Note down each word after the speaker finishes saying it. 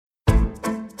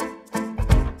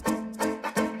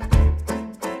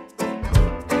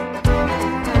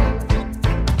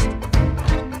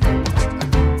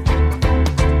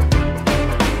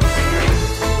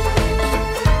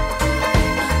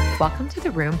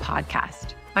Room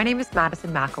podcast. My name is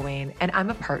Madison McElwain, and I'm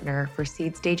a partner for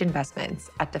seed stage investments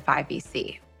at Defy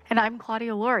VC. And I'm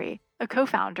Claudia Laurie, a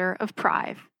co-founder of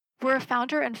Prive. We're a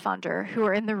founder and funder who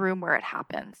are in the room where it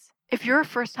happens. If you're a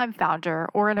first-time founder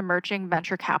or an emerging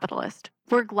venture capitalist,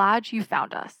 we're glad you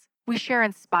found us. We share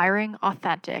inspiring,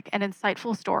 authentic, and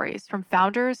insightful stories from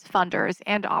founders, funders,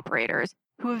 and operators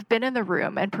who have been in the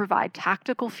room and provide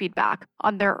tactical feedback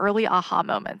on their early aha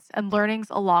moments and learnings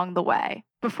along the way.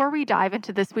 Before we dive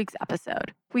into this week's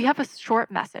episode, we have a short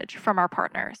message from our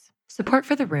partners. Support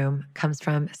for The Room comes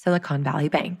from Silicon Valley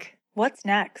Bank. What's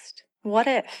next? What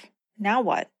if? Now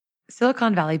what?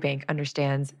 Silicon Valley Bank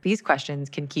understands these questions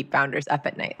can keep founders up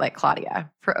at night, like Claudia.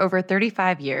 For over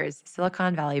 35 years,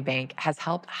 Silicon Valley Bank has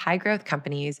helped high-growth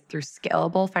companies through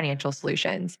scalable financial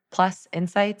solutions, plus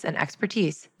insights and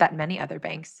expertise that many other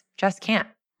banks just can't,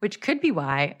 which could be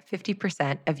why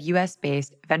 50% of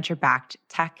US-based venture-backed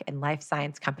tech and life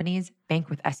science companies bank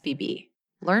with SVB.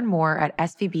 Learn more at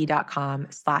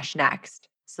svb.com/next.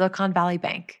 Silicon Valley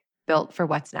Bank, built for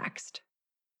what's next.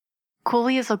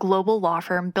 Cooley is a global law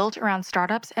firm built around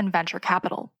startups and venture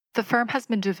capital. The firm has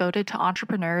been devoted to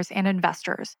entrepreneurs and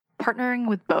investors, partnering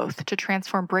with both to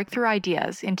transform breakthrough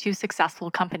ideas into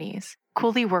successful companies.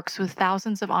 Cooley works with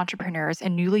thousands of entrepreneurs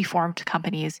and newly formed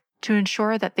companies to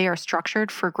ensure that they are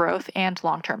structured for growth and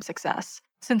long-term success.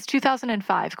 Since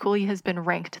 2005, Cooley has been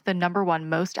ranked the #1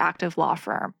 most active law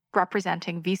firm,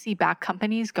 representing VC-backed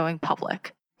companies going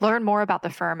public. Learn more about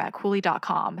the firm at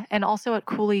Cooley.com and also at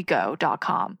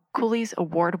CooleyGo.com, Cooley's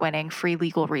award-winning free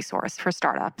legal resource for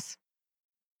startups.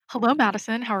 Hello,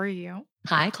 Madison. How are you?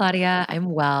 Hi, Claudia.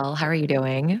 I'm well. How are you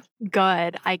doing?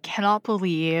 Good. I cannot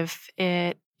believe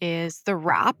it is the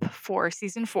wrap for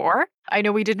season 4. I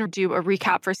know we didn't do a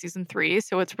recap for season 3,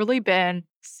 so it's really been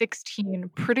 16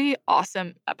 pretty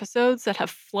awesome episodes that have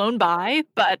flown by,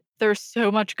 but there's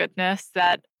so much goodness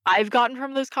that I've gotten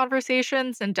from those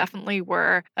conversations and definitely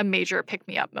were a major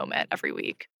pick-me-up moment every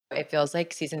week. It feels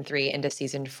like season 3 into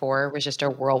season 4 was just a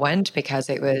whirlwind because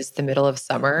it was the middle of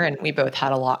summer and we both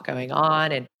had a lot going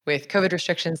on. And with COVID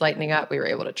restrictions lightening up, we were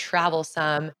able to travel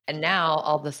some. And now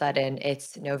all of a sudden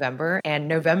it's November. And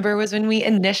November was when we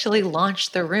initially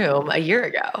launched The Room a year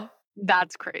ago.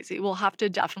 That's crazy. We'll have to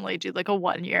definitely do like a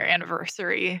 1-year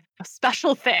anniversary, a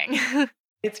special thing.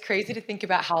 It's crazy to think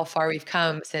about how far we've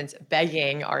come since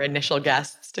begging our initial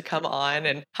guests to come on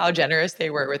and how generous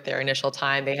they were with their initial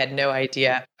time. They had no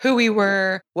idea who we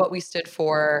were, what we stood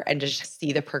for, and just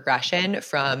see the progression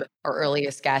from our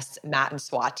earliest guests, Matt and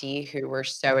Swati, who were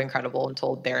so incredible and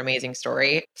told their amazing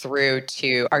story, through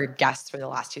to our guests from the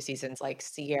last 2 seasons like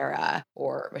Sierra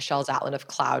or Michelle Zatlin of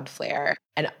Cloudflare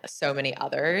and so many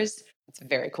others. It's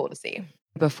very cool to see.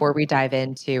 Before we dive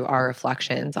into our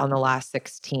reflections on the last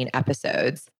 16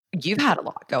 episodes, you've had a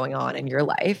lot going on in your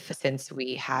life since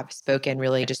we have spoken,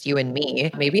 really just you and me.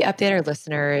 Maybe update our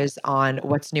listeners on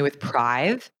what's new with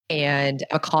Prive and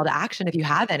a call to action, if you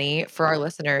have any, for our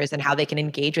listeners and how they can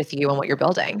engage with you on what you're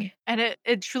building. And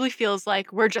it truly feels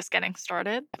like we're just getting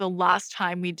started. The last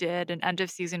time we did an end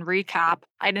of season recap,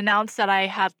 I'd announced that I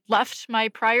had left my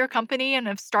prior company and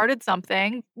have started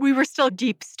something. We were still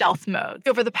deep stealth mode.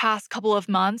 Over the past couple of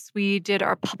months, we did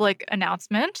our public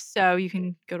announcement. So you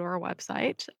can go to our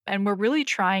website. And we're really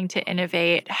trying to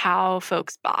innovate how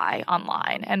folks buy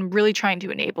online and really trying to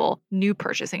enable new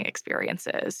purchasing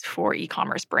experiences for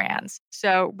e-commerce brands.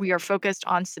 So we are focused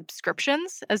on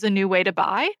subscriptions as a new way to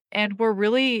buy. And we're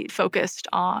really focused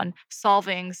on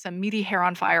solving some meaty hair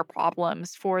on fire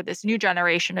problems for this new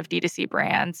generation of D2C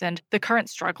brands and the current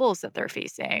struggles that they're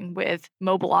facing with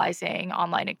mobilizing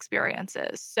online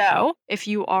experiences. So if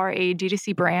you are a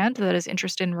D2C brand that is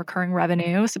interested in recurring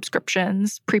revenue,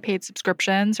 subscriptions, prepaid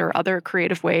subscriptions, or other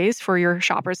creative ways for your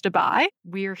shoppers to buy,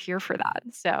 we're here for that.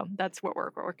 So that's what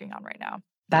we're working on right now.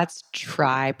 That's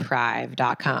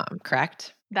tryprive.com,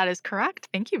 correct? That is correct.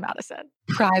 Thank you, Madison.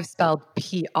 Prive spelled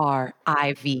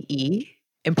Prive.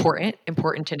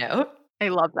 Important to note. I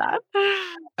love that.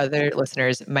 Other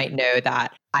listeners might know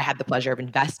that I had the pleasure of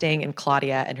investing in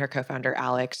Claudia and her co-founder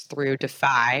Alex through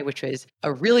Defy, which was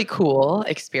a really cool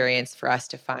experience for us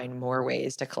to find more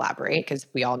ways to collaborate because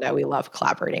we all know we love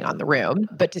collaborating on The Room,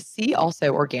 but to see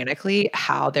also organically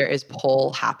how there is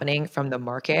pull happening from the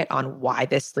market on why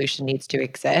this solution needs to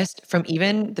exist from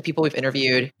even the people we've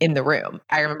interviewed in The Room.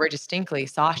 I remember distinctly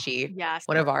Sashi, Yes.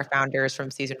 one of our founders from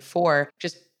season 4,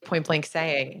 just point blank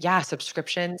saying, yeah,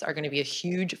 subscriptions are going to be a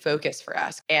huge focus for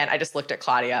us. And I just looked at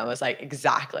Claudia and was like,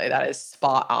 exactly, that is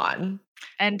spot on.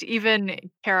 And even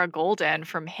Kara Golden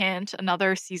from Hint,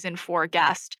 another season 4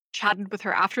 guest, chatted with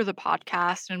her after the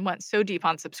podcast and went so deep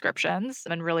on subscriptions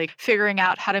and really figuring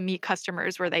out how to meet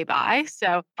customers where they buy.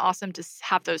 So awesome to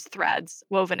have those threads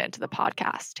woven into the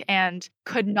podcast, and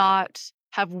could not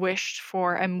have wished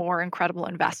for a more incredible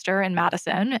investor in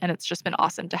Madison. And it's just been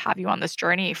awesome to have you on this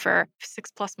journey for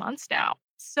 6+ months now.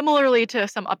 Similarly to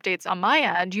some updates on my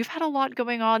end, you've had a lot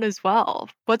going on as well.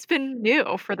 What's been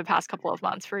new for the past couple of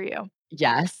months for you?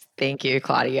 Yes, thank you,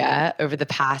 Claudia. Over the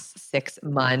past 6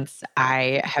 months,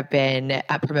 I have been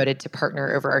promoted to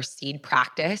partner over our seed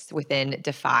practice within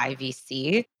Defy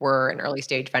VC. We're an early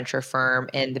stage venture firm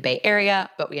in the Bay Area,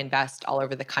 but we invest all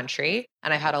over the country.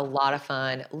 And I've had a lot of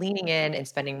fun leaning in and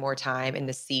spending more time in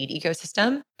the seed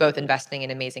ecosystem, both investing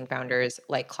in amazing founders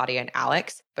like Claudia and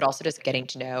Alex, but also just getting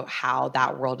to know how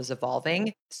that world is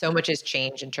evolving. So much has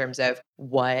changed in terms of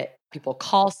what people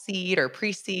call seed or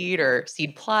pre-seed or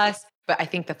seed plus. But I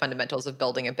think the fundamentals of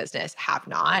building a business have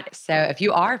not. So if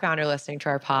you are a founder listening to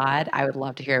our pod, I would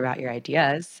love to hear about your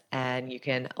ideas. And you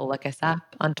can look us up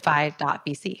on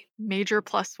defy.vc. Major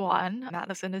plus one.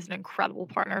 Madison is an incredible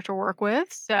partner to work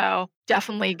with. So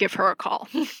definitely give her a call.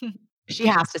 She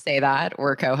has to say that.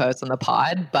 We're co-hosts on the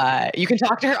pod, but you can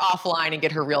talk to her offline and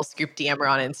get her real scoop DM her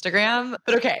on Instagram.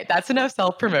 But okay, that's enough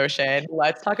self-promotion.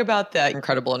 Let's talk about the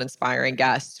incredible and inspiring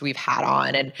guests we've had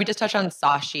on. And we just touched on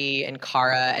Sashi and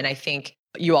Kara. And I think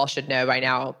you all should know by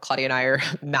now, Claudia and I are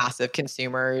massive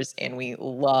consumers and we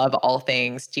love all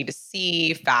things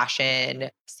D2C, fashion,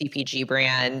 CPG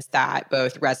brands that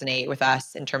both resonate with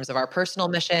us in terms of our personal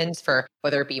missions for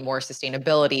whether it be more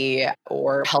sustainability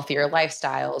or healthier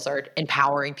lifestyles or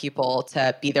empowering people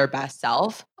to be their best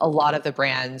self. A lot of the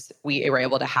brands we were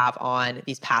able to have on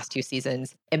these past 2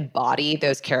 seasons embody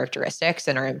those characteristics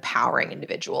and are empowering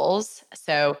individuals.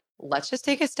 So let's just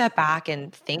take a step back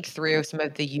and think through some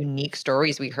of the unique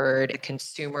stories we heard in the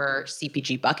consumer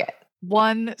CPG bucket.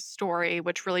 One story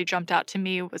which really jumped out to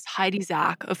me was Heidi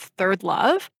Zach of Third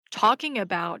Love, talking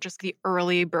about just the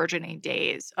early burgeoning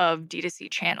days of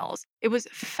D2C channels. It was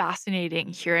fascinating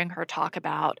hearing her talk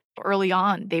about early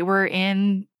on, they were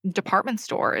in department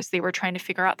stores, they were trying to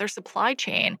figure out their supply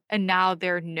chain, and now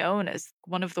they're known as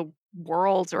one of the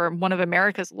world's or one of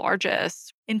America's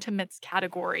largest intimates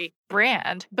category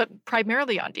brand, but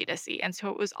primarily on D2C. And so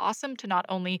it was awesome to not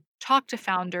only talk to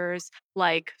founders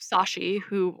like Sashi,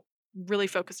 who really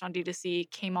focused on D2C,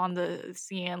 came on the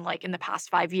scene like in the past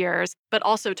 5 years, but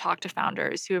also talk to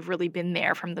founders who have really been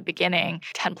there from the beginning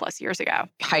 10+ years ago.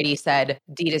 Heidi said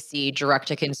D2C, direct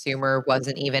to consumer,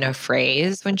 wasn't even a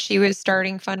phrase when she was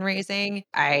starting fundraising.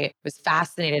 I was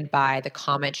fascinated by the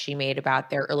comment she made about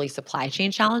their early supply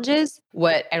chain challenges.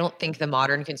 What I don't think the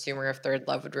modern consumer of Third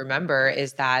Love would remember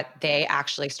is that they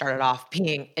actually started off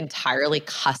being entirely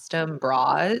custom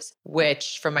bras,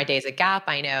 which from my days at Gap,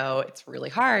 I know it's really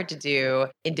hard to do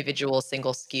individual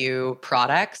single SKU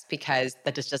products because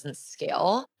that just doesn't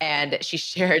scale. And she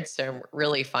shared some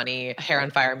really funny hair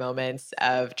on fire moments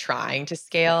of trying to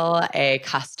scale a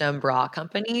custom bra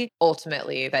company.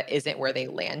 Ultimately, that isn't where they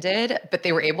landed, but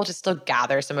they were able to still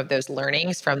gather some of those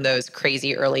learnings from those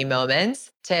crazy early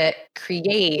moments to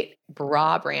create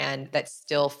bra brand that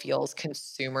still feels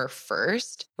consumer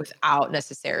first without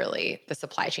necessarily the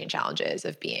supply chain challenges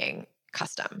of being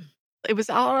custom. It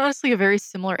was honestly a very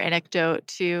similar anecdote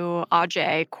to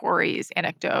Ajay Corey's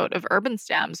anecdote of Urban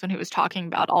Stems when he was talking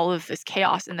about all of this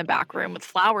chaos in the back room with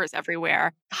flowers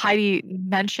everywhere. Heidi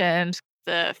mentioned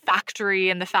the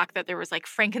factory and the fact that there was like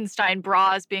Frankenstein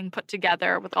bras being put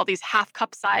together with all these half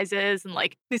cup sizes and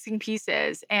like missing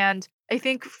pieces. And I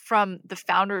think from the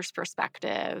founder's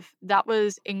perspective, that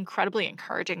was incredibly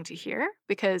encouraging to hear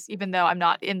because even though I'm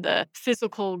not in the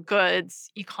physical goods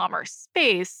e-commerce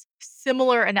space,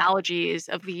 similar analogies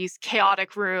of these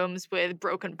chaotic rooms with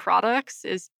broken products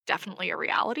is definitely a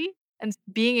reality. And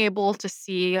being able to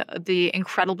see the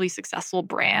incredibly successful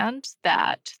brand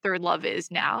that Third Love is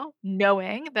now,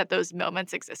 knowing that those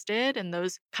moments existed and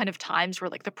those kind of times where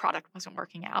like the product wasn't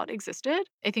working out existed,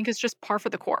 I think is just par for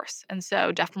the course. And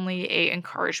so definitely a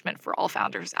encouragement for all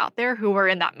founders out there who are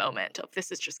in that moment of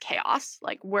this is just chaos.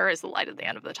 Like where is the light at the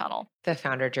end of the tunnel? The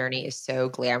founder journey is so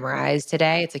glamorized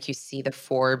today. It's like you see the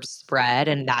Forbes spread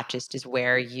and that just is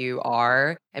where you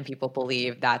are. And people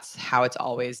believe that's how it's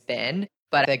always been.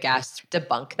 But the guests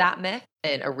debunk that myth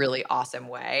in a really awesome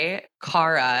way.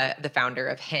 Cara, the founder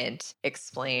of Hint,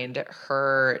 explained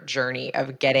her journey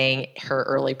of getting her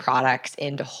early products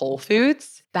into Whole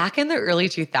Foods back in the early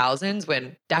 2000s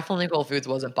when definitely Whole Foods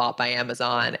wasn't bought by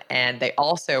Amazon and they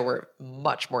also were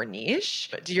much more niche.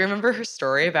 But do you remember her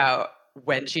story about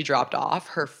when she dropped off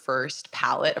her first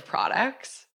pallet of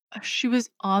products? She was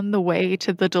on the way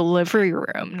to the delivery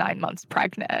room 9 months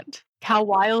pregnant. How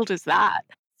wild is that?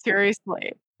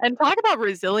 Seriously. And talk about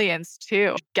resilience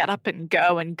too. Get up and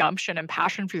go and gumption and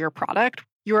passion for your product.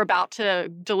 You're about to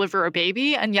deliver a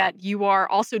baby, and yet you are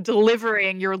also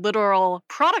delivering your literal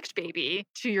product baby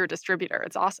to your distributor.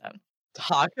 It's awesome.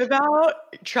 Talk about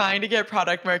trying to get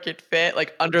product market fit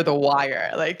like under the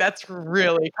wire. Like that's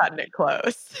really cutting it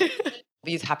close.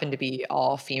 These happen to be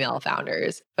all female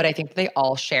founders, but I think they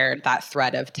all shared that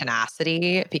thread of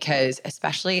tenacity because,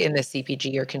 especially in the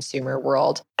CPG or consumer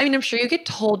world, I mean, I'm sure you get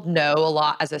told no a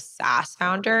lot as a SaaS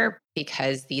founder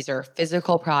because these are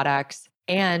physical products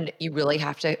and you really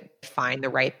have to find the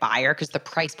right buyer because the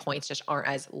price points just aren't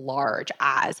as large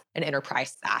as an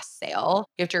enterprise SaaS sale.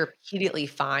 You have to repeatedly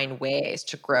find ways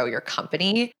to grow your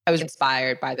company. I was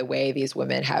inspired by the way these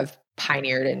women have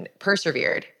pioneered and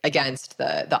persevered against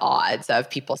the odds of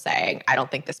people saying, I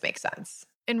don't think this makes sense.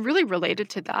 And really related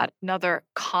to that, another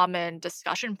common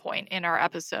discussion point in our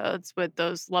episodes with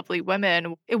those lovely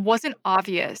women, it wasn't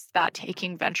obvious that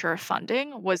taking venture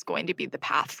funding was going to be the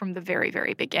path from the very,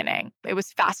 very beginning. It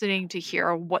was fascinating to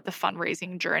hear what the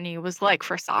fundraising journey was like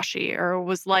for Sashi or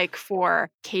was like for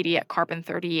Katie at Carbon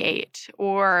 38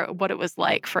 or what it was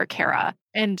like for Kara.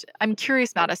 And I'm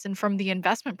curious, Madison, from the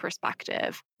investment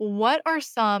perspective, what are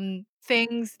some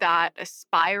things that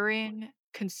aspiring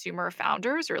consumer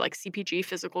founders or like CPG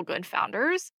physical good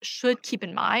founders should keep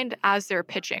in mind as they're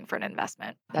pitching for an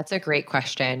investment? That's a great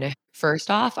question.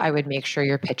 First off, I would make sure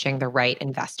you're pitching the right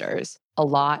investors. A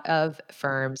lot of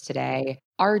firms today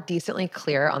are decently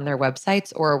clear on their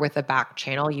websites or with a back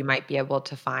channel, you might be able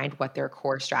to find what their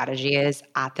core strategy is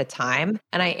at the time.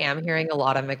 And I am hearing a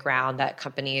lot on the ground that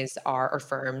companies are or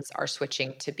firms are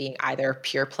switching to being either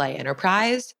pure play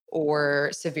enterprise or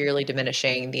severely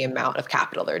diminishing the amount of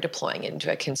capital they're deploying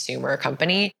into a consumer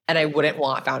company. And I wouldn't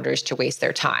want founders to waste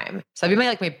their time. So that'd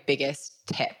be my biggest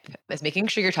tip is making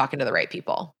sure you're talking to the right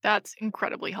people. That's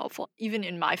incredibly helpful. Even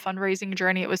in my fundraising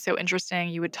journey, it was so interesting.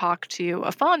 You would talk to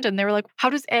a fund and they were like, how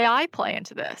does AI play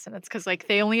into this? And it's because like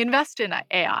they only invest in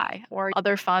AI, or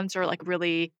other funds are like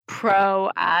really pro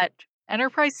at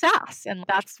enterprise SaaS, and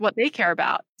that's what they care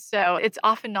about. So it's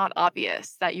often not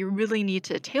obvious that you really need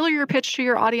to tailor your pitch to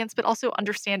your audience, but also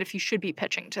understand if you should be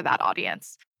pitching to that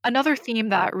audience. Another theme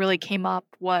that really came up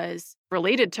was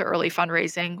related to early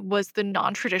fundraising was the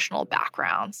non-traditional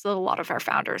backgrounds that a lot of our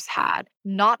founders had.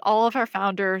 Not all of our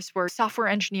founders were software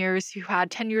engineers who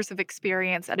had 10 years of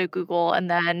experience at a Google and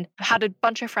then had a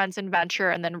bunch of friends in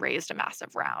venture and then raised a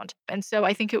massive round. And so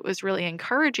I think it was really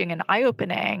encouraging and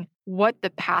eye-opening what the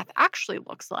path actually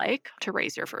looks like to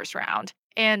raise your first round.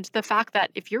 And the fact that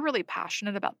if you're really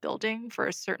passionate about building for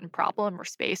a certain problem or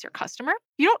space or customer,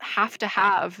 you don't have to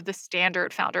have the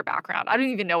standard founder background. I don't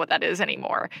even know what that is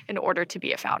anymore in order to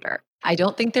be a founder. I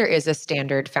don't think there is a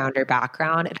standard founder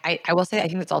background. And I will say, I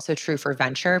think that's also true for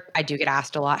venture. I do get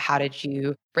asked a lot, how did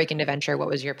you break into venture? What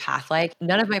was your path like?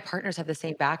 None of my partners have the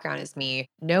same background as me.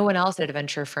 No one else at a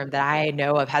venture firm that I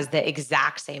know of has the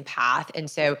exact same path. And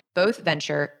so both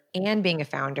venture and being a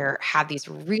founder have these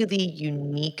really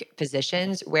unique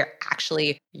positions where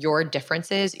actually your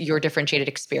differences, your differentiated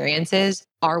experiences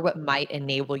are what might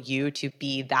enable you to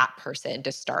be that person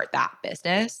to start that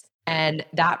business. And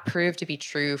that proved to be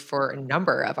true for a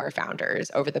number of our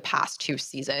founders over the past 2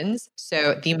 seasons.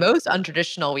 So the most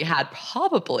untraditional we had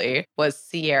probably was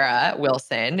Sierra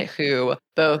Wilson, who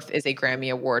both is a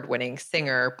Grammy Award winning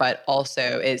singer, but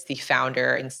also is the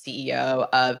founder and CEO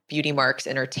of Beauty Marks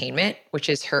Entertainment, which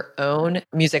is her own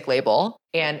music label.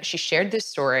 And she shared this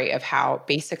story of how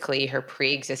basically her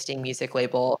pre-existing music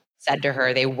label said to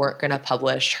her they weren't going to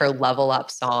publish her Level Up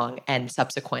song and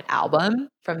subsequent album.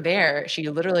 From there, she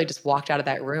literally just walked out of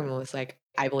that room and was like,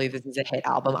 I believe this is a hit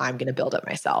album. I'm going to build it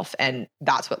myself. And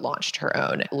that's what launched her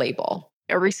own label.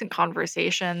 A recent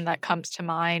conversation that comes to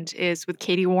mind is with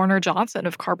Katie Warner Johnson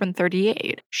of Carbon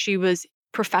 38. She was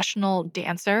professional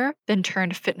dancer, then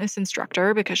turned fitness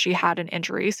instructor because she had an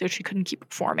injury, so she couldn't keep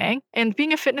performing. And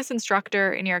being a fitness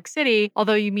instructor in New York City,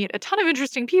 although you meet a ton of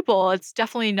interesting people, it's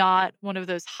definitely not one of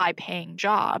those high-paying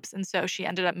jobs. And so she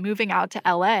ended up moving out to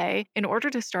LA in order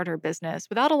to start her business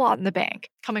without a lot in the bank.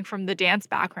 Coming from the dance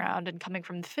background and coming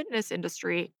from the fitness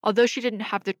industry, although she didn't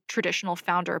have the traditional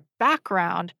founder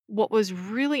background, what was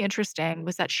really interesting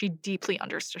was that she deeply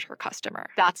understood her customer.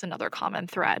 That's another common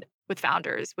thread. with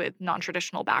founders with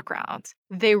non-traditional backgrounds,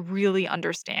 they really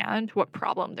understand what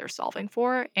problem they're solving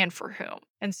for and for whom.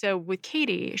 And so with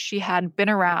Katie, she had been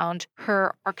around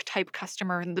her archetype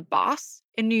customer, the boss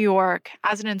in New York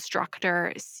as an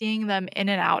instructor, seeing them in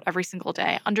and out every single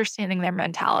day, understanding their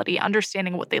mentality,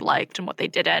 understanding what they liked and what they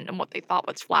didn't and what they thought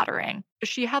was flattering.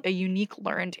 She had a unique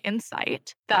learned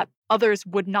insight that others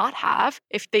would not have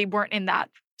if they weren't in that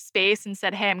space and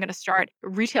said, hey, I'm going to start a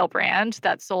retail brand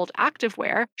that sold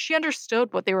activewear. She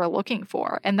understood what they were looking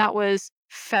for. And that was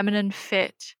feminine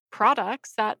fit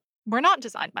products that were not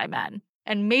designed by men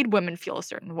and made women feel a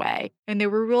certain way. And they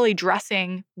were really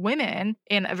dressing women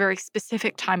in a very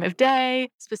specific time of day,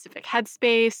 specific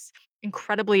headspace,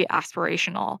 incredibly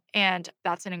aspirational. And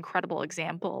that's an incredible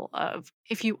example of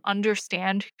if you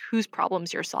understand whose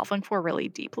problems you're solving for really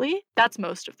deeply, that's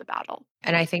most of the battle.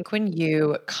 And I think when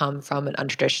you come from an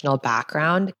untraditional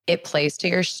background, it plays to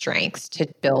your strengths to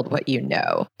build what you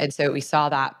know. And so we saw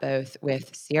that both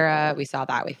with Sierra, we saw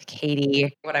that with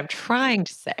Katie. What I'm trying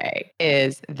to say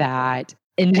is that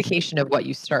indication of what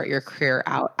you start your career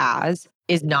out as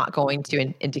is not going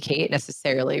to indicate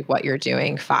necessarily what you're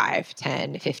doing 5,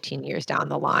 10, 15 years down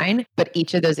the line. But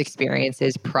each of those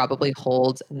experiences probably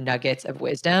holds nuggets of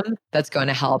wisdom that's going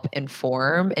to help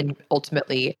inform and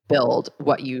ultimately build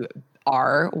what you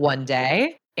are one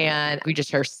day. And we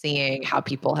just are seeing how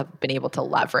people have been able to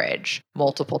leverage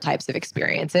multiple types of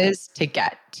experiences to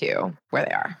get to where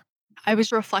they are. I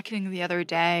was reflecting the other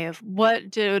day of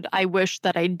what did I wish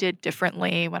that I did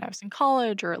differently when I was in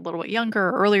college or a little bit younger,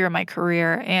 or earlier in my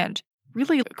career. And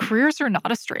really, careers are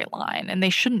not a straight line and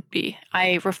they shouldn't be.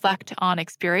 I reflect on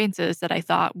experiences that I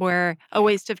thought were a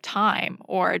waste of time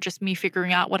or just me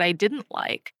figuring out what I didn't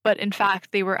like. But in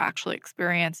fact, they were actually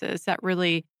experiences that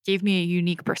really gave me a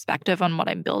unique perspective on what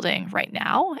I'm building right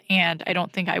now. And I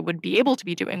don't think I would be able to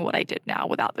be doing what I did now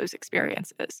without those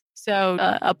experiences. So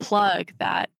a plug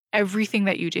that everything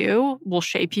that you do will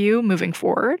shape you moving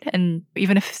forward. And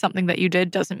even if something that you did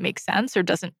doesn't make sense or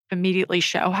doesn't immediately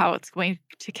show how it's going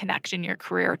to connect in your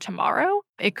career tomorrow,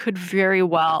 it could very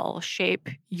well shape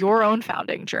your own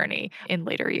founding journey in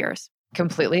later years.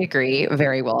 Completely agree.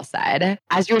 Very well said.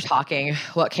 As you were talking,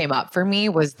 what came up for me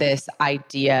was this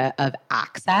idea of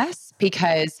access,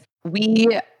 because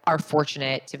we are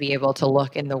fortunate to be able to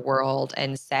look in the world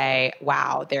and say,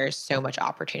 wow, there's so much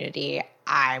opportunity.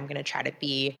 I'm going to try to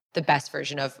be the best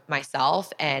version of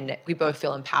myself. And we both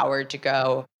feel empowered to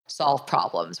go solve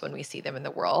problems when we see them in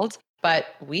the world. But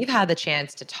we've had the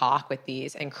chance to talk with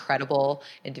these incredible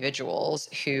individuals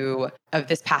who, of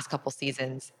this past couple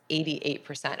seasons,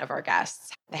 88% of our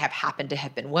guests, they have happened to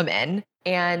have been women.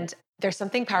 And there's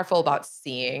something powerful about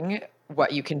seeing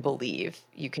what you can believe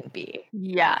you can be.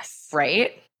 Yes.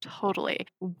 Right? Totally.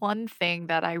 One thing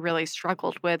that I really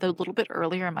struggled with a little bit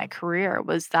earlier in my career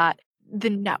was that the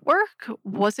network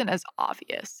wasn't as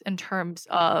obvious in terms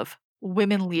of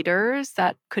women leaders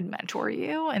that could mentor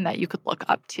you and that you could look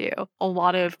up to. A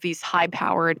lot of these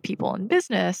high-powered people in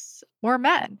business were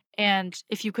men. And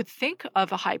if you could think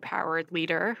of a high-powered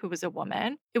leader who was a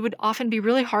woman, it would often be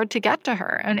really hard to get to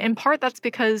her. And in part, that's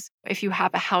because if you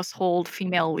have a household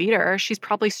female leader, she's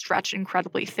probably stretched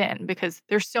incredibly thin because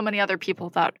there's so many other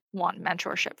people that want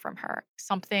mentorship from her.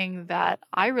 Something that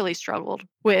I really struggled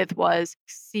with was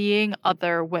seeing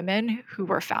other women who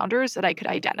were founders that I could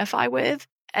identify with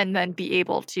and then be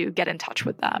able to get in touch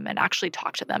with them and actually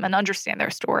talk to them and understand their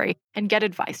story and get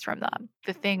advice from them.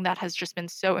 The thing that has just been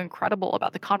so incredible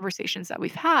about the conversations that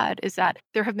we've had is that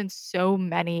there have been so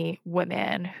many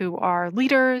women who are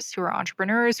leaders, who are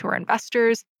entrepreneurs, who are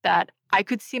investors that I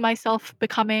could see myself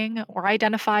becoming or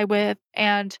identify with.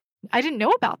 And I didn't know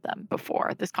about them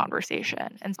before this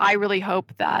conversation. And I really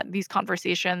hope that these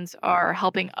conversations are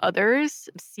helping others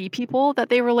see people that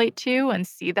they relate to and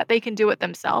see that they can do it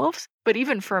themselves. But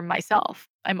even for myself,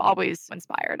 I'm always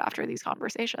inspired after these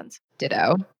conversations.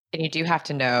 Ditto. And you do have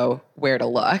to know where to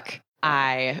look.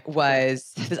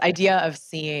 This idea of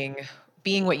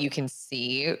being what you can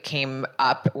see came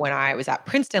up when I was at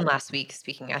Princeton last week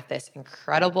speaking at this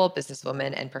incredible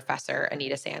businesswoman and professor,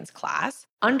 Anita Sand's class.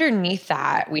 Underneath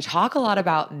that, we talk a lot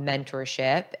about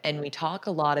mentorship and we talk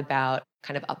a lot about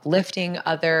kind of uplifting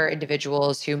other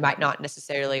individuals who might not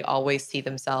necessarily always see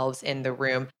themselves in the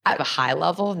room at a high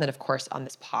level. And then, of course, on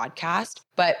this podcast.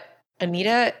 But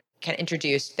Anita kind of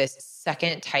introduced this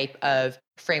second type of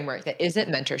framework that isn't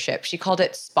mentorship. She called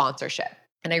it sponsorship.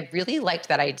 And I really liked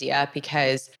that idea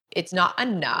because it's not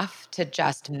enough to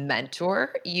just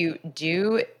mentor. You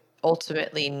do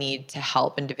ultimately need to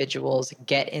help individuals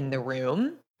get in the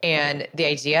room. And the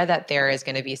idea that there is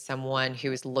going to be someone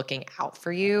who is looking out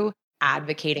for you,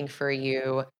 advocating for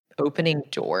you, opening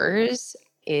doors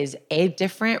is a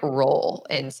different role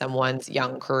in someone's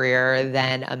young career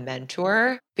than a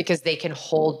mentor because they can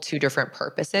hold two different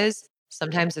purposes.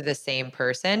 Sometimes they're the same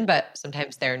person, but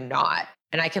sometimes they're not.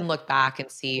 And I can look back and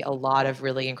see a lot of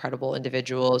really incredible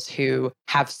individuals who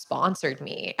have sponsored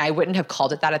me. I wouldn't have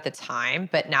called it that at the time,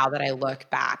 but now that I look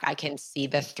back, I can see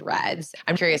the threads.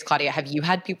 I'm curious, Claudia, have you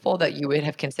had people that you would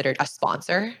have considered a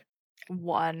sponsor?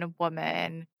 One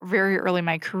woman very early in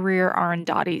my career,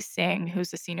 Arundhati Singh,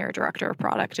 who's the senior director of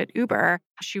product at Uber.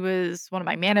 She was one of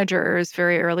my managers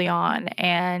very early on.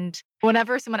 And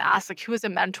whenever someone asks, like, who is a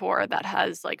mentor that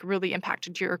has like really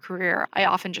impacted your career, I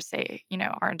often just say,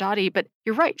 Arundhati. But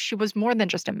you're right. She was more than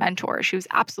just a mentor. She was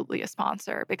absolutely a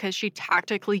sponsor because she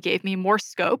tactically gave me more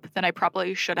scope than I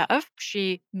probably should have.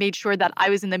 She made sure that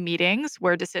I was in the meetings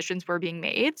where decisions were being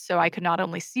made. So I could not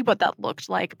only see what that looked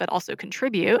like, but also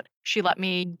contribute. She let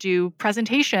me do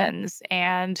presentations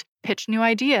and pitch new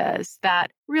ideas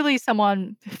that really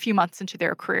someone a few months into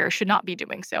their career should not be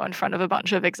doing so in front of a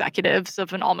bunch of executives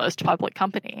of an almost public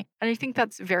company. And I think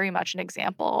that's very much an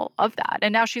example of that.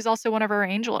 And now she's also one of our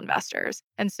angel investors.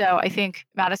 And so I think,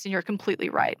 Madison, you're completely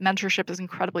right. Mentorship is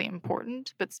incredibly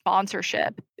important, but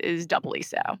sponsorship is doubly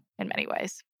so in many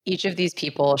ways. Each of these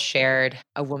people shared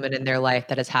a woman in their life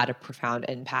that has had a profound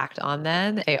impact on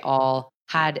them. They all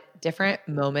had different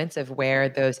moments of where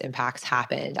those impacts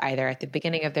happened, either at the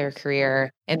beginning of their career,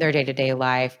 in their day to day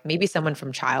life, maybe someone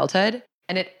from childhood.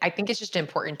 And I think it's just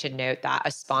important to note that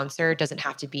a sponsor doesn't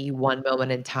have to be one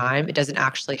moment in time. It doesn't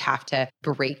actually have to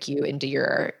break you into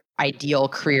your ideal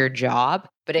career job,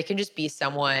 but it can just be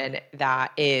someone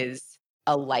that is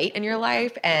a light in your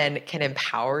life and can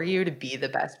empower you to be the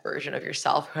best version of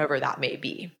yourself, whoever that may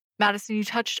be. Madison, you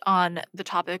touched on the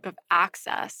topic of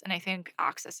access. And I think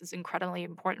access is incredibly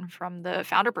important from the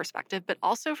founder perspective, but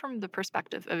also from the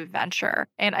perspective of venture.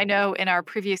 And I know in our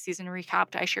previous season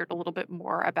recap, I shared a little bit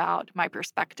more about my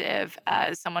perspective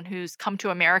as someone who's come to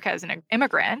America as an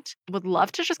immigrant. Would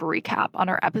love to just recap on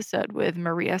our episode with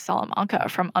Maria Salamanca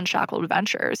from Unshackled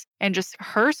Ventures and just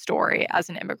her story as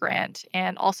an immigrant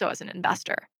and also as an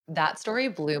investor. That story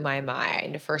blew my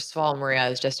mind. First of all, Maria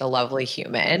is just a lovely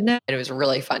human. And it was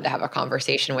really fun to have a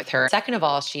conversation with her. Second of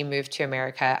all, she moved to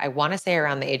America, I want to say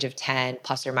around the age of 10,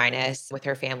 plus or minus, with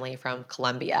her family from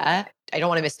Colombia. I don't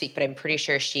want to misspeak, but I'm pretty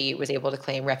sure she was able to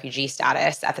claim refugee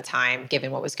status at the time,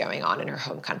 given what was going on in her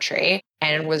home country,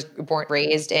 and was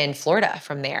raised in Florida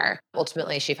from there.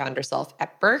 Ultimately, she found herself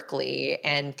at Berkeley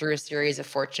and through a series of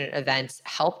fortunate events,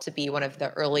 helped to be one of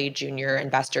the early junior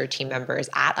investor team members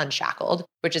at Unshackled,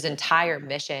 which is entire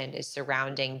mission is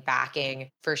surrounding backing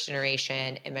first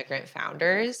generation immigrant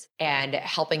founders and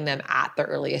helping them at the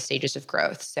earliest stages of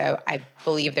growth. So I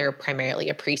believe they're primarily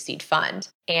a pre-seed fund.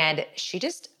 And she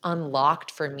just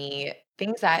unlocked for me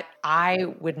things that I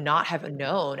would not have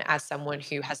known as someone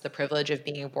who has the privilege of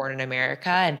being born in America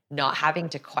and not having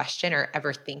to question or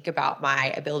ever think about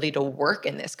my ability to work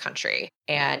in this country.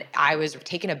 And I was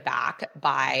taken aback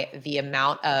by the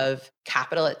amount of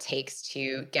capital it takes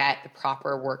to get the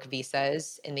proper work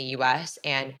visas in the US.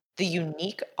 And the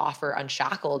unique offer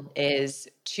Unshackled is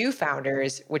to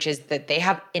founders, which is that they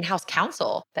have in-house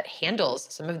counsel that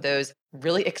handles some of those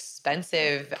really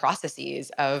expensive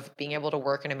processes of being able to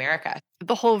work in America.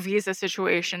 The whole visa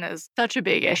situation is such a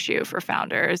big issue for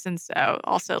founders. And so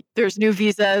also there's new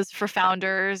visas for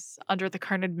founders under the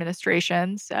current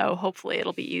administration. So hopefully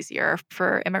it'll be easier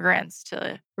for immigrants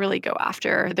to really go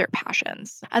after their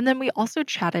passions. And then we also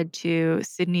chatted to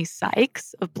Sydney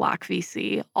Sykes of Black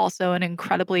VC, also an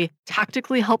incredibly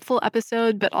tactically helpful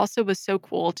episode, but also was so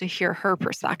cool to hear her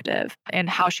perspective and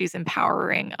how she's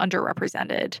empowering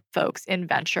underrepresented folks in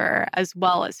venture as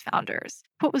well as founders.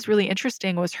 What was really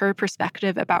interesting was her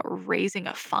perspective about raising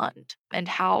a fund and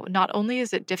how not only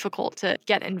is it difficult to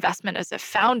get investment as a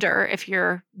founder if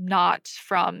you're not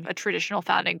from a traditional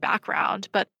founding background,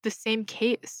 but the same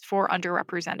case for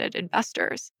underrepresented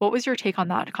investors. What was your take on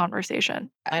that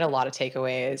conversation? I had a lot of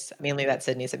takeaways, mainly that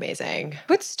Sydney's amazing.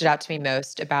 What stood out to me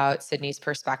most about Sydney's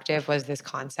perspective was this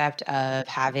concept of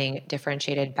having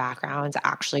differentiated backgrounds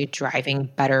actually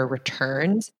driving better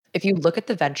returns. If you look at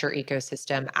the venture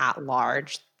ecosystem at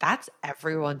large, that's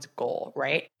everyone's goal,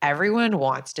 right? Everyone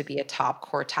wants to be a top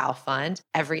quartile fund.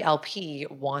 Every LP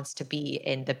wants to be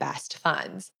in the best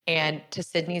funds. And to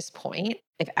Sydney's point,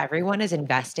 if everyone is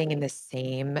investing in the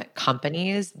same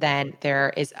companies, then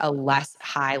there is a less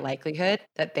high likelihood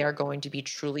that they're going to be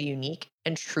truly unique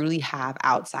and truly have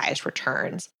outsized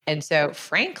returns. And so,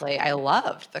 frankly, I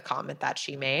loved the comment that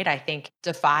she made. I think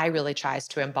Defy really tries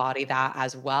to embody that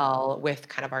as well with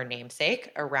kind of our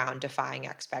namesake around defying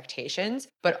expectations,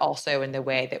 but but also in the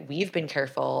way that we've been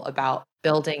careful about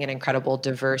building an incredible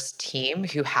diverse team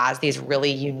who has these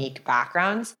really unique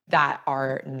backgrounds that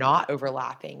are not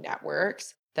overlapping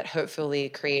networks that hopefully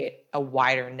create a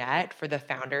wider net for the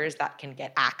founders that can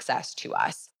get access to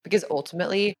us. Because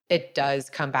ultimately, it does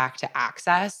come back to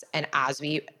access. And as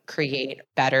we create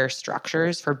better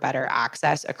structures for better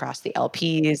access across the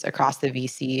LPs, across the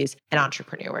VCs, and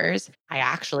entrepreneurs, I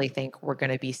actually think we're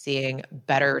going to be seeing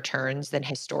better returns than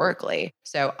historically.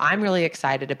 So I'm really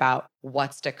excited about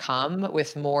what's to come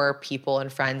with more people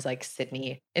and friends like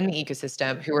Sydney in the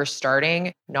ecosystem who are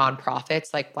starting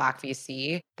nonprofits like Black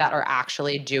VC that are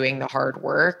actually doing the hard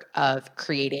work of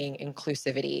creating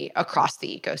inclusivity across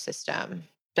the ecosystem.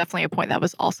 Definitely a point that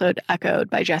was also echoed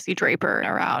by Jesse Draper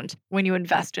around when you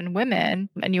invest in women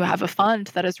and you have a fund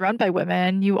that is run by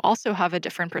women, you also have a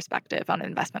different perspective on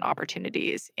investment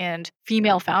opportunities, and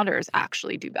female founders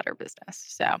actually do better business.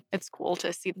 So it's cool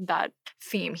to see that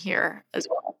theme here as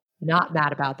well. Not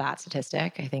mad about that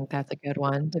statistic. I think that's a good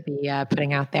one to be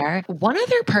putting out there. One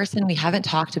other person we haven't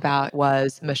talked about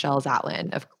was Michelle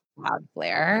Zatlin of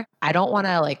Cloudflare. I don't want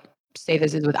to say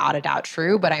this is without a doubt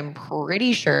true, but I'm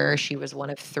pretty sure she was one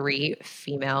of 3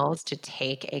 females to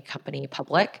take a company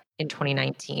public in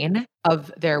 2019.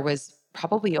 There was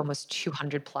probably almost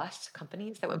 200 plus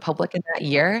companies that went public in that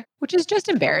year, which is just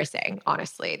embarrassing,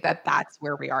 honestly, that's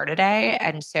where we are today.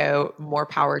 And so more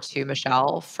power to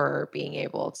Michelle for being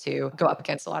able to go up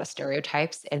against a lot of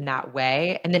stereotypes in that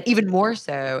way. And then even more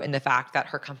so in the fact that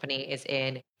her company is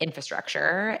in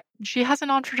infrastructure. She has a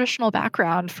non-traditional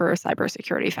background for a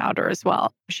cybersecurity founder as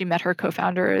well. She met her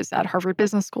co-founders at Harvard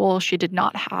Business School. She did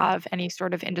not have any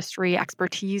sort of industry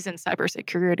expertise in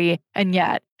cybersecurity, and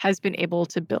yet has been able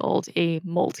to build a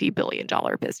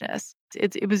multi-billion-dollar business.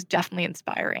 It was definitely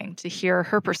inspiring to hear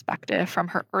her perspective from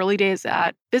her early days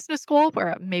at business school,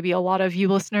 where maybe a lot of you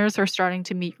listeners are starting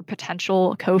to meet your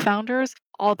potential co-founders,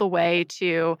 all the way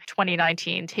to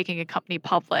 2019, taking a company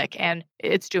public, and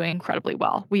it's doing incredibly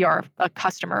well. We are a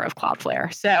customer of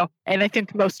Cloudflare. And I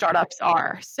think most startups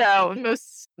are. So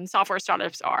most software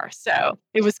startups are. So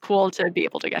it was cool to be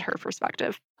able to get her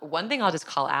perspective. One thing I'll just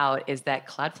call out is that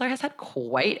Cloudflare has had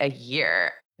quite a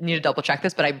year. I need to double check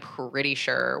this, but I'm pretty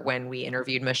sure when we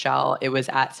interviewed Michelle, it was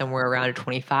at somewhere around a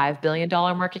 $25 billion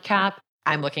market cap.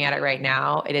 I'm looking at it right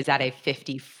now. It is at a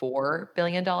 $54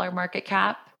 billion market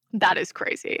cap. That is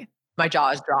crazy. My jaw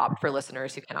is dropped for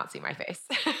listeners who cannot see my face.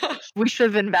 We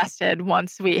should have invested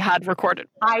once we had recorded.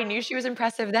 I knew she was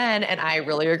impressive then, and I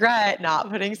really regret not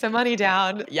putting some money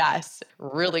down. Yes,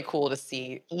 really cool to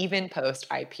see, even post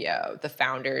IPO, the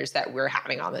founders that we're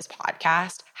having on this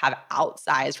podcast have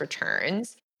outsized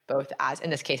returns, both as, in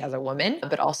this case, as a woman,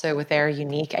 but also with their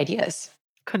unique ideas.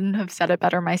 Couldn't have said it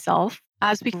better myself.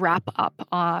 As we wrap up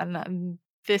on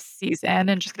this season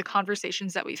and just the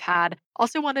conversations that we've had,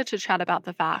 also wanted to chat about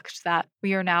the fact that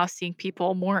we are now seeing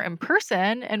people more in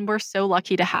person, and we're so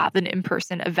lucky to have an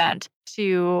in-person event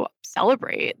to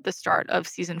celebrate the start of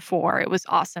season 4. It was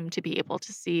awesome to be able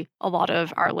to see a lot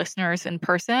of our listeners in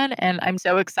person, and I'm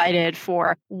so excited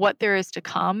for what there is to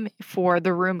come for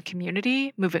the Room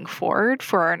community moving forward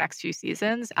for our next few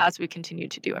seasons as we continue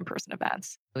to do in-person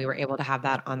events. We were able to have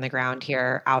that on the ground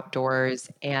here outdoors,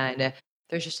 and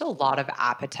there's just a lot of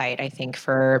appetite, I think,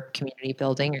 for community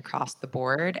building across the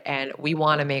board. And we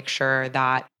want to make sure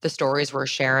that the stories we're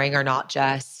sharing are not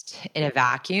just in a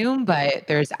vacuum, but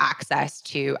there's access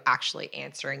to actually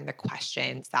answering the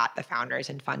questions that the founders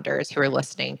and funders who are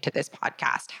listening to this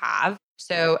podcast have.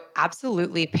 So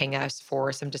absolutely ping us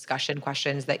for some discussion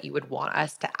questions that you would want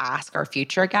us to ask our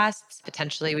future guests.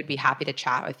 Potentially would be happy to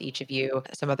chat with each of you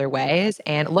some other ways,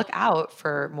 and look out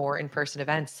for more in-person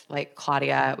events like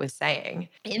Claudia was saying.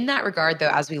 In that regard though,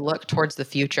 as we look towards the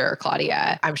future,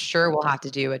 Claudia, I'm sure we'll have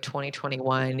to do a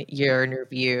 2021 year in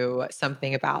review,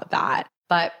 something about that.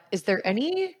 But is there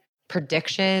any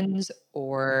predictions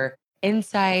or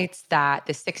insights that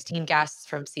the 16 guests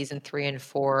from season 3 and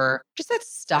 4 just that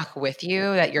stuck with you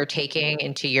that you're taking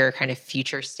into your kind of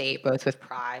future state, both with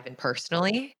Prive and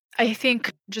personally? I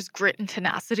think just grit and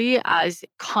tenacity as a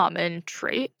common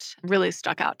trait really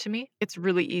stuck out to me. It's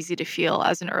really easy to feel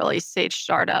as an early stage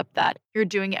startup that you're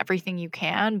doing everything you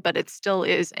can, but it still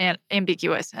is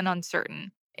ambiguous and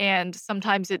uncertain. And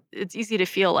sometimes it's easy to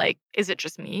feel like, is it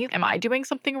just me? Am I doing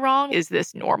something wrong? Is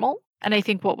this normal? And I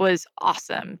think what was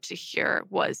awesome to hear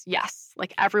was, yes,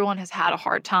 like everyone has had a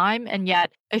hard time. And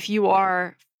yet, if you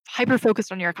are hyper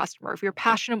focused on your customer, if you're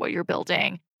passionate what you're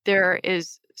building, there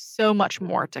is so much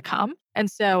more to come.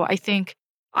 And so I think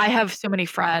I have so many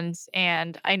friends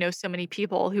and I know so many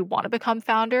people who want to become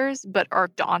founders, but are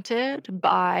daunted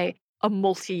by a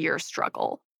multi-year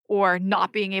struggle or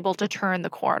not being able to turn the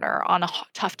corner on a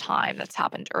tough time that's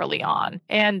happened early on.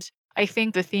 And I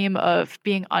think the theme of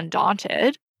being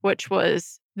undaunted, which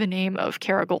was the name of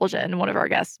Kara Goldin, one of our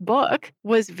guests' book,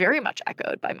 was very much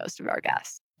echoed by most of our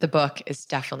guests. The book is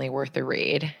definitely worth a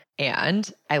read. And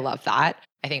I love that.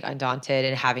 I think undaunted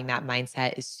and having that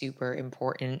mindset is super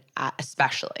important,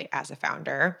 especially as a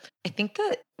founder. I think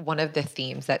that one of the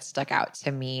themes that stuck out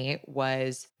to me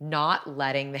was not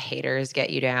letting the haters get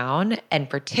you down. And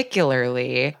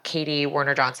particularly, Katie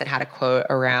Warner Johnson had a quote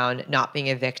around not being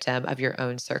a victim of your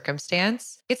own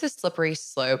circumstance. It's a slippery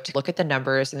slope to look at the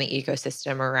numbers in the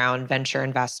ecosystem around venture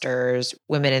investors,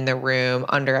 women in the room,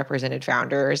 underrepresented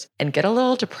founders, and get a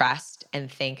little depressed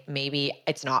and think maybe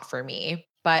it's not for me.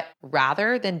 But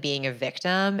rather than being a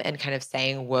victim and kind of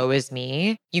saying, woe is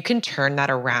me, you can turn that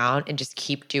around and just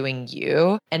keep doing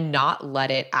you and not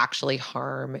let it actually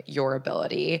harm your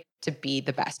ability to be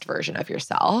the best version of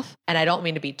yourself. And I don't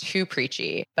mean to be too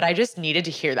preachy, but I just needed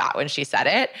to hear that when she said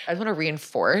it. I just want to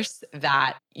reinforce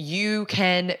that you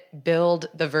can build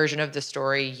the version of the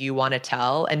story you want to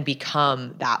tell and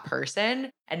become that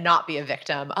person and not be a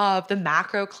victim of the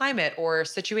macro climate or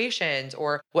situations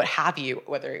or what have you,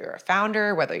 whether you're a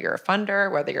founder, whether you're a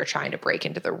funder, whether you're trying to break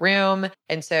into the room.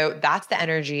 And so that's the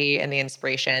energy and the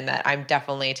inspiration that I'm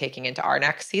definitely taking into our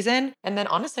next season. And then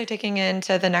honestly taking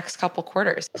into the next couple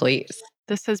quarters, please.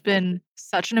 This has been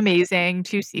such an amazing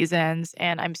 2 seasons,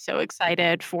 and I'm so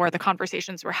excited for the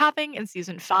conversations we're having in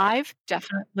season 5.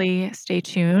 Definitely stay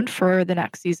tuned for the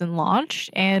next season launch,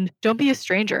 and don't be a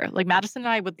stranger. Like Madison and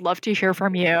I would love to hear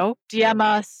from you. DM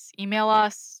us, email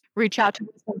us, reach out to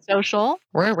us on social.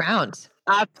 We're around.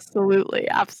 Absolutely.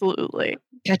 Absolutely.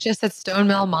 Catch us at Stone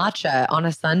Mill Matcha on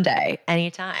a Sunday,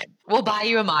 anytime. We'll buy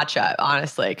you a matcha,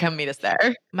 honestly. Come meet us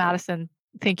there. Madison,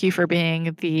 thank you for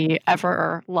being the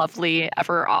ever lovely,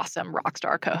 ever awesome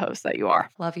rockstar co-host that you are.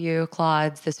 Love you,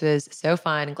 Claudes. This was so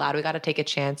fun. Glad we got to take a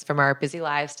chance from our busy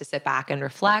lives to sit back and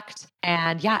reflect.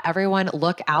 And yeah, everyone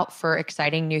look out for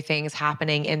exciting new things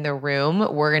happening in the room.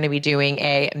 We're going to be doing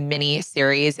a mini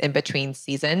series in between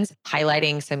seasons,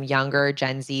 highlighting some younger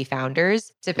Gen Z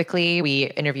founders. Typically, we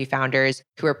interview founders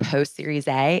who are post Series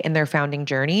A in their founding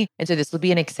journey. And so this will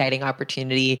be an exciting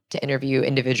opportunity to interview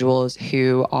individuals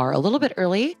who are a little bit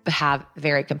early, but have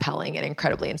very compelling and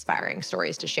incredibly inspiring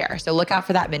stories to share. So look out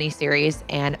for that mini series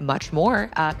and much more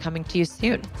coming to you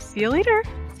soon. See you later.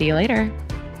 See you later.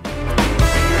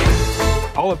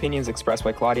 All opinions expressed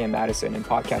by Claudia and Madison and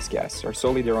podcast guests are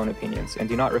solely their own opinions and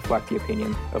do not reflect the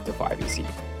opinion of the 5EC.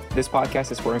 This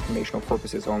podcast is for informational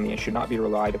purposes only and should not be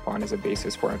relied upon as a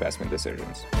basis for investment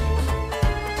decisions.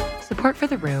 Support for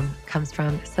The Room comes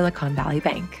from Silicon Valley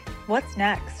Bank. What's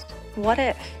next? What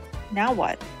if? Now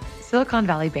what? Silicon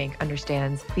Valley Bank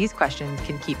understands these questions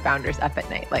can keep founders up at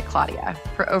night, like Claudia.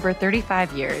 For over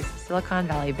 35 years, Silicon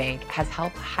Valley Bank has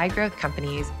helped high-growth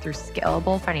companies through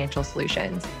scalable financial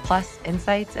solutions, plus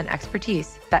insights and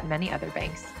expertise that many other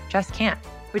banks just can't,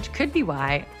 which could be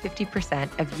why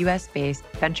 50% of US-based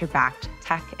venture-backed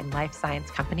tech and life science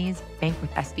companies bank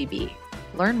with SVB.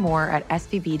 Learn more at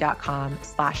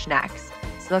svb.com/next.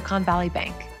 Silicon Valley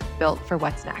Bank, built for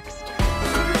what's next.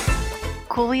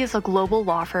 Cooley is a global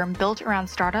law firm built around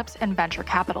startups and venture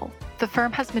capital. The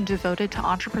firm has been devoted to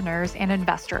entrepreneurs and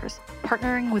investors,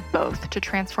 partnering with both to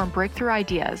transform breakthrough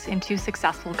ideas into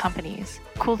successful companies.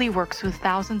 Cooley works with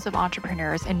thousands of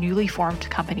entrepreneurs and newly formed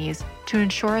companies to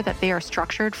ensure that they are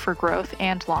structured for growth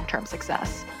and long-term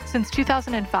success. Since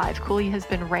 2005, Cooley has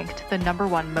been ranked the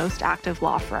 #1 most active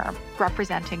law firm,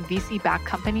 representing VC-backed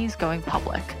companies going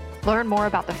public. Learn more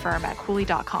about the firm at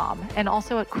Cooley.com and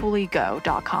also at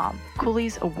CooleyGo.com,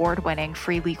 Cooley's award-winning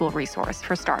free legal resource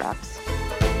for startups.